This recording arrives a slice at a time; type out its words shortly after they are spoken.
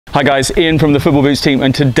Hi guys, Ian from the Football Boots team,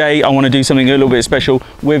 and today I want to do something a little bit special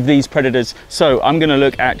with these Predators. So I'm going to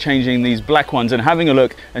look at changing these black ones and having a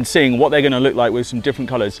look and seeing what they're going to look like with some different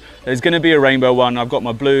colours. There's going to be a rainbow one. I've got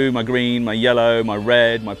my blue, my green, my yellow, my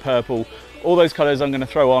red, my purple. All those colours I'm going to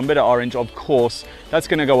throw on, a bit of orange of course. That's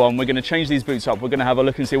going to go on. We're going to change these boots up. We're going to have a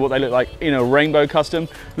look and see what they look like in a rainbow custom.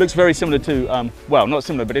 Looks very similar to, well, not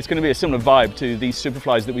similar, but it's going to be a similar vibe to these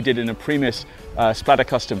Superflies that we did in a previous splatter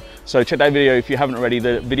custom. So check that video if you haven't already.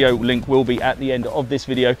 The video link will be at the end of this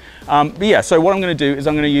video. But yeah, so what I'm going to do is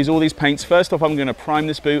I'm going to use all these paints. First off, I'm going to prime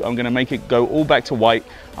this boot. I'm going to make it go all back to white.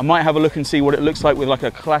 I might have a look and see what it looks like with like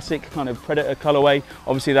a classic kind of Predator colorway.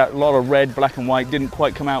 Obviously that lot of red, black and white didn't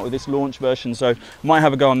quite come out with this launch version, so might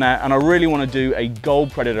have a go on that. And I really want to do a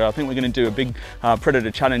gold Predator. I think we're going to do a big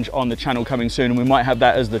Predator challenge on the channel coming soon, and we might have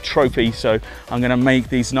that as the trophy. So I'm going to make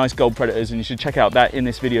these nice gold Predators, and you should check out that in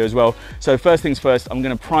this video as well. So first things first, I'm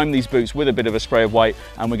going to prime these boots with a bit of a spray of white,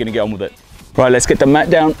 and we're going to get on with it. Right, let's get the mat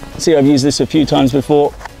down. See, I've used this a few times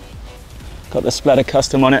before. Got the splatter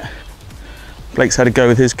custom on it. Blake's had a go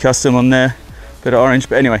with his custom on there. Bit of orange,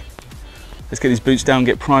 but anyway, let's get these boots down,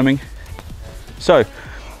 get priming. So,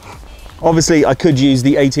 obviously I could use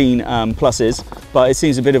the 18 pluses, but it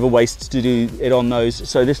seems a bit of a waste to do it on those.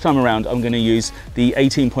 So this time around, I'm going to use the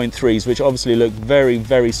 18.3s, which obviously look very,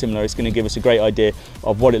 very similar. It's going to give us a great idea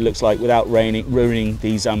of what it looks like without ruining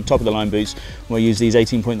these top of the line boots. We'll use these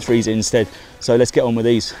 18.3s instead. So let's get on with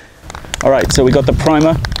these. All right, so we got the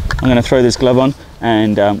primer. I'm going to throw this glove on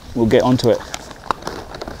and we'll get onto it.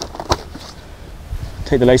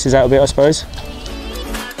 Take the laces out a bit, I suppose.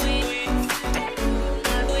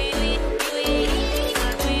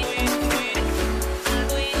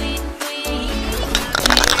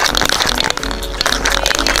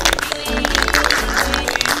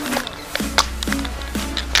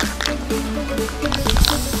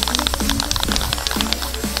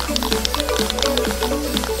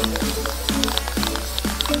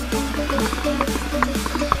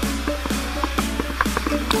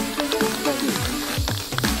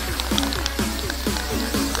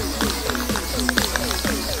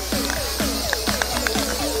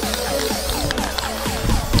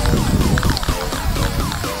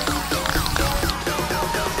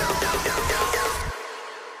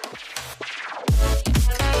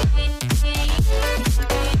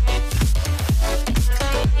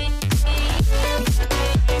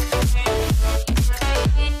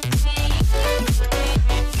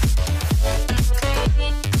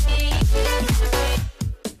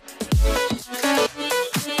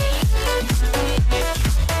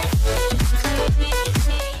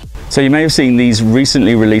 So you may have seen these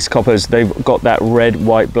recently released coppers. They've got that red,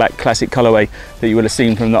 white, black classic colorway that you would have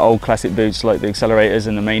seen from the old classic boots like the Accelerators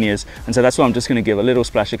and the Manias. And so that's why I'm just going to give a little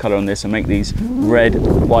splash of color on this and make these red,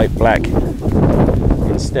 white, black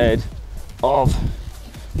instead of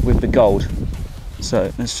with the gold. So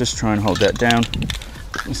let's just try and hold that down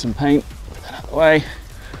with some paint. Put that out of the way.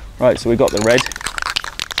 Right, so we've got the red.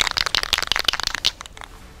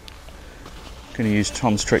 Going to use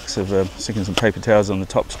Tom's tricks of sticking some paper towels on the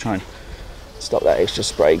top to try and stop that extra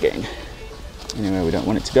spray getting anywhere we don't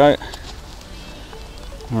want it to go.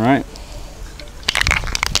 All right.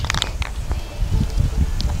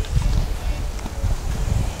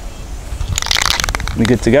 We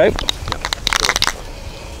good to go?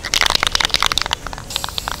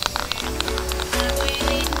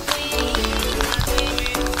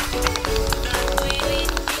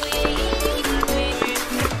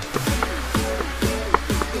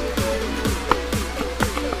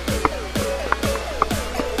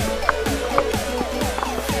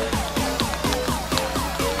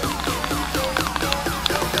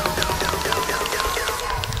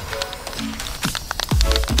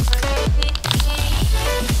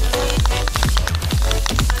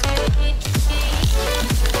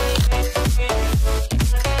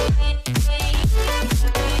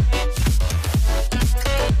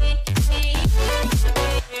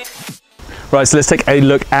 Right, so let's take a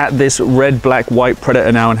look at this red, black, white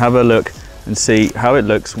Predator now and have a look and see how it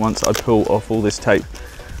looks once I pull off all this tape.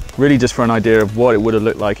 Really just for an idea of what it would have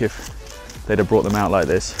looked like if they'd have brought them out like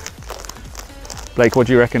this. Blake, what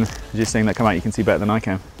do you reckon? Just seeing that come out, you can see better than I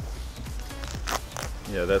can.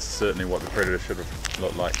 Yeah, that's certainly what the Predator should have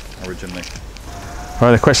looked like originally.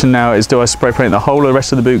 Right, the question now is, do I spray paint the whole of the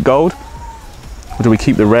rest of the boot gold? Or do we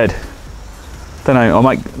keep the red? Don't know, I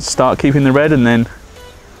might start keeping the red and then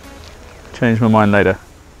change my mind later.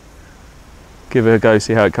 Give it a go,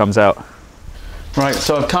 see how it comes out. Right,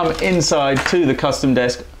 so I've come inside to the custom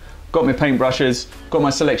desk, got my paint brushes, got my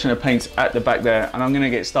selection of paints at the back there, and I'm gonna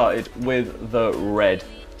get started with the red.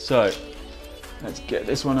 So let's get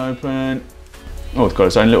this one open. Oh, it's got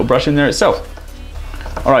its own little brush in there itself.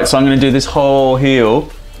 All right, so I'm going to do this whole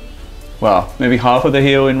heel, well, maybe half of the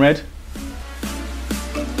heel in red.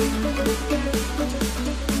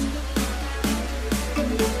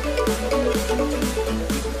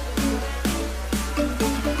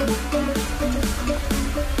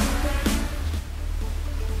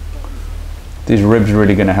 These ribs are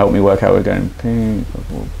really going to help me work out we're going pink,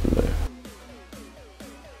 purple, blue.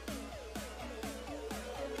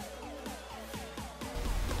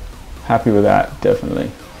 Happy with that, definitely.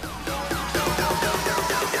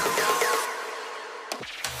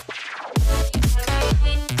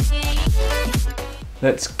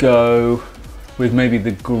 Let's go with maybe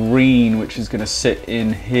the green, which is going to sit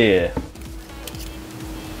in here.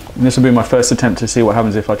 And this will be my first attempt to see what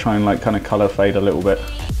happens if I try and like kind of color fade a little bit.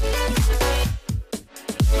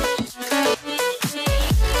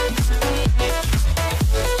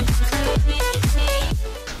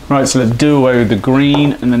 Right, so let's do away with the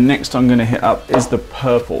green, and the next I'm going to hit up is the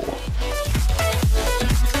purple.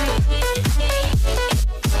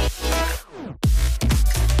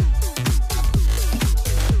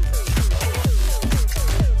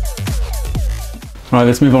 Right,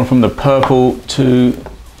 let's move on from the purple to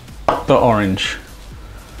the orange.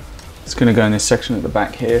 It's going to go in this section at the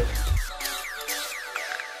back here.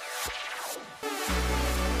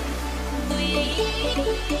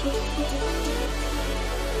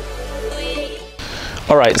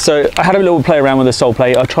 All right, so I had a little play around with the sole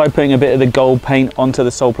plate. I tried putting a bit of the gold paint onto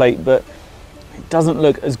the sole plate, but it doesn't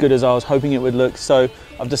look as good as I was hoping it would look. So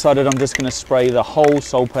I've decided I'm just gonna spray the whole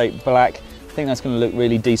sole plate black. I think that's gonna look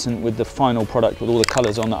really decent with the final product with all the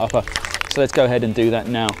colors on the upper. So let's go ahead and do that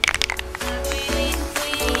now.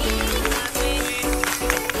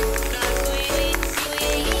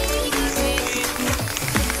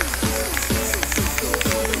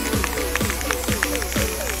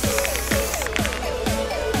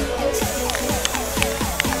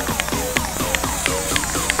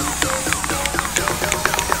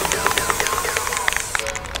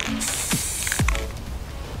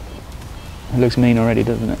 It looks mean already,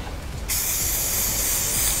 doesn't it?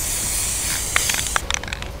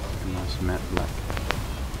 Nice matte black.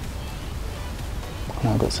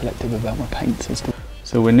 I got selective about my paints.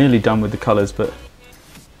 So we're nearly done with the colours, but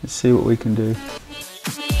let's see what we can do.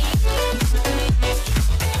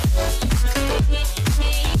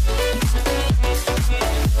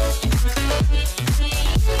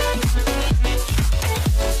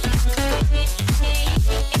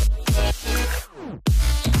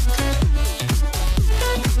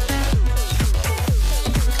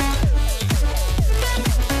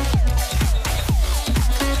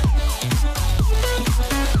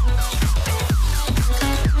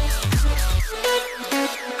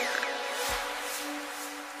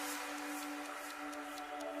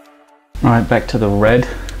 Right, back to the red.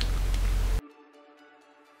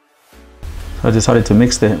 So I decided to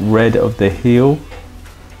mix the red of the heel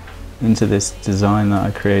into this design that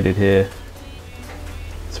I created here.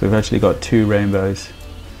 So we've actually got two rainbows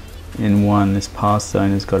in one. This pass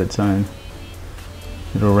zone has got its own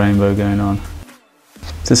little rainbow going on.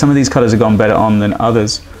 So some of these colors have gone better on than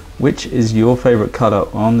others. Which is your favorite color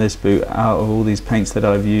on this boot out of all these paints that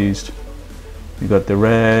I've used? We've got the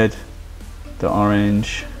red, the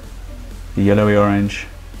orange, the yellowy orange,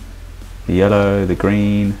 the yellow, the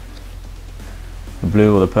green, the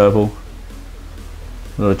blue or the purple.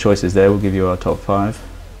 A lot of choices there. We'll give you our top 5.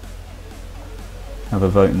 Have a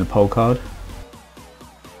vote in the poll card.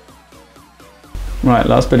 Right,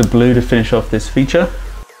 last bit of blue to finish off this feature.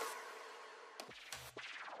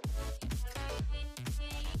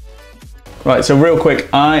 Right, so real quick,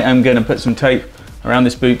 I am going to put some tape around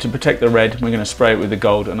this boot to protect the red. We're going to spray it with the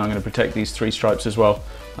gold, and I'm going to protect these 3 stripes as well.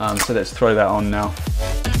 So let's throw that on now.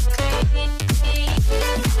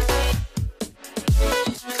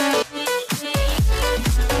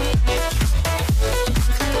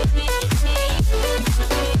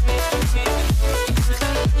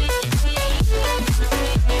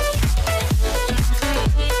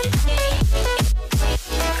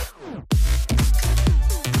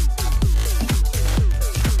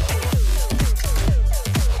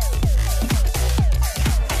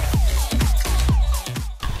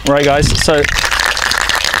 Right guys, so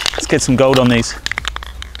let's get some gold on these.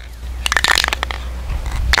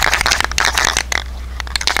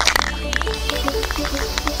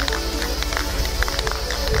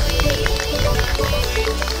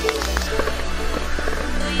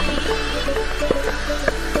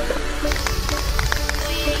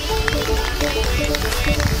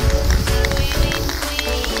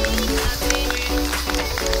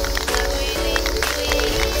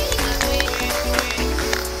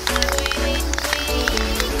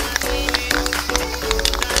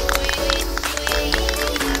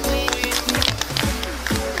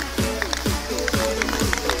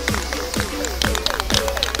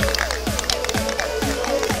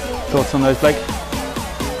 thoughts on those, Blake? I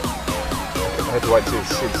had to wait to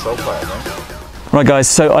see the sole plate, I think. Right guys,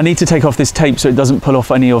 so I need to take off this tape so it doesn't pull off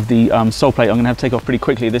any of the sole plate. I'm going to have to take off pretty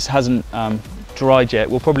quickly. This hasn't dried yet.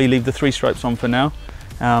 We'll probably leave the 3 stripes on for now,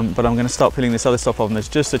 but I'm going to start peeling this other stuff off, and there's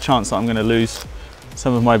just a chance that I'm going to lose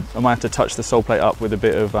some of my, I might have to touch the sole plate up with a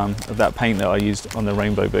bit of that paint that I used on the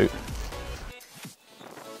rainbow boot.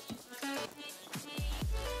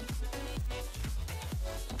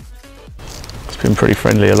 It's been pretty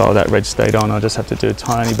friendly, a lot of that red stayed on. I'll just have to do a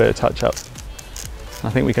tiny bit of touch up. I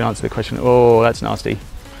think we can answer the question. Oh, that's nasty.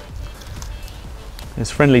 It's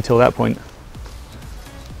friendly till that point.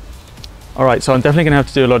 All right, so I'm definitely gonna have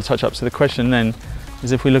to do a lot of touch up. So the question then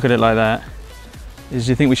is, if we look at it like that, is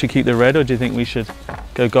do you think we should keep the red, or do you think we should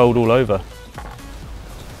go gold all over?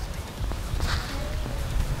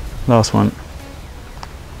 Last one.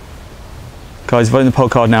 Guys, vote in the poll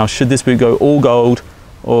card now. Should this boot go all gold,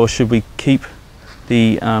 or should we keep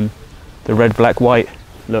the red, black, white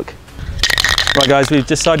look? Right guys, we've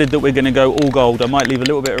decided that we're going to go all gold. I might leave a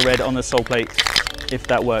little bit of red on the sole plate if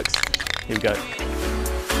that works. Here we go.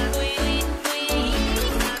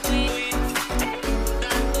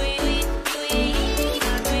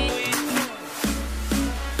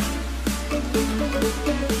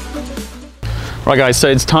 Right guys, so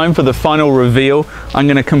it's time for the final reveal. I'm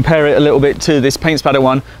going to compare it a little bit to this paint spatter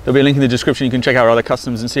one. There'll be a link in the description. You can check out our other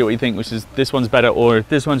customs and see what you think, which is this one's better or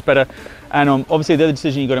this one's better. And obviously the other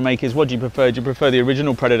decision you've got to make is, what do you prefer? Do you prefer the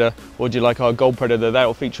original Predator, or do you like our gold Predator? That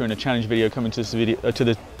will feature in a challenge video coming to this video, to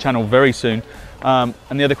the channel very soon. And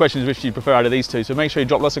the other question is, which do you prefer out of these two? So make sure you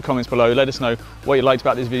drop lots of comments below. Let us know what you liked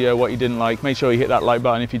about this video, what you didn't like. Make sure you hit that like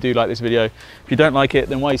button if you do like this video. If you don't like it,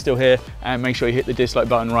 then why are you still here? And make sure you hit the dislike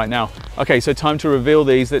button right now. Okay, so time to reveal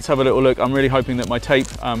these. Let's have a little look. I'm really hoping that my tape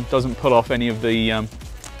doesn't pull off any of the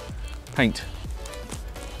paint.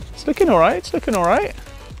 It's looking all right, it's looking all right.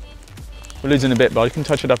 We're losing a bit, but I can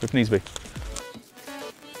touch it up if needs be.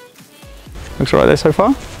 Looks all right there so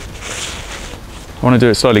far. I want to do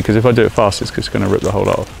it slowly, because if I do it fast, it's just going to rip the whole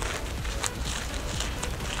lot off.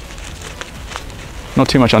 Not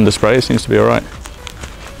too much underspray, it seems to be all right.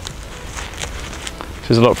 Which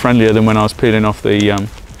is a lot friendlier than when I was peeling off the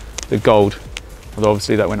gold. Although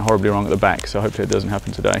obviously that went horribly wrong at the back, so hopefully it doesn't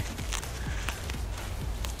happen today.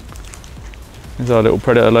 There's our little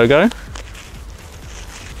Predator logo.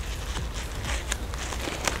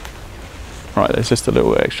 Right, there's just a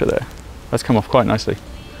little extra there. That's come off quite nicely.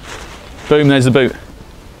 Boom, there's the boot.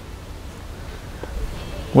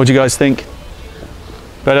 What do you guys think?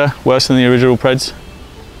 Better, worse than the original Preds?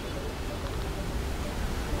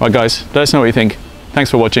 Right guys, let us know what you think.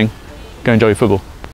 Thanks for watching. Go enjoy your football.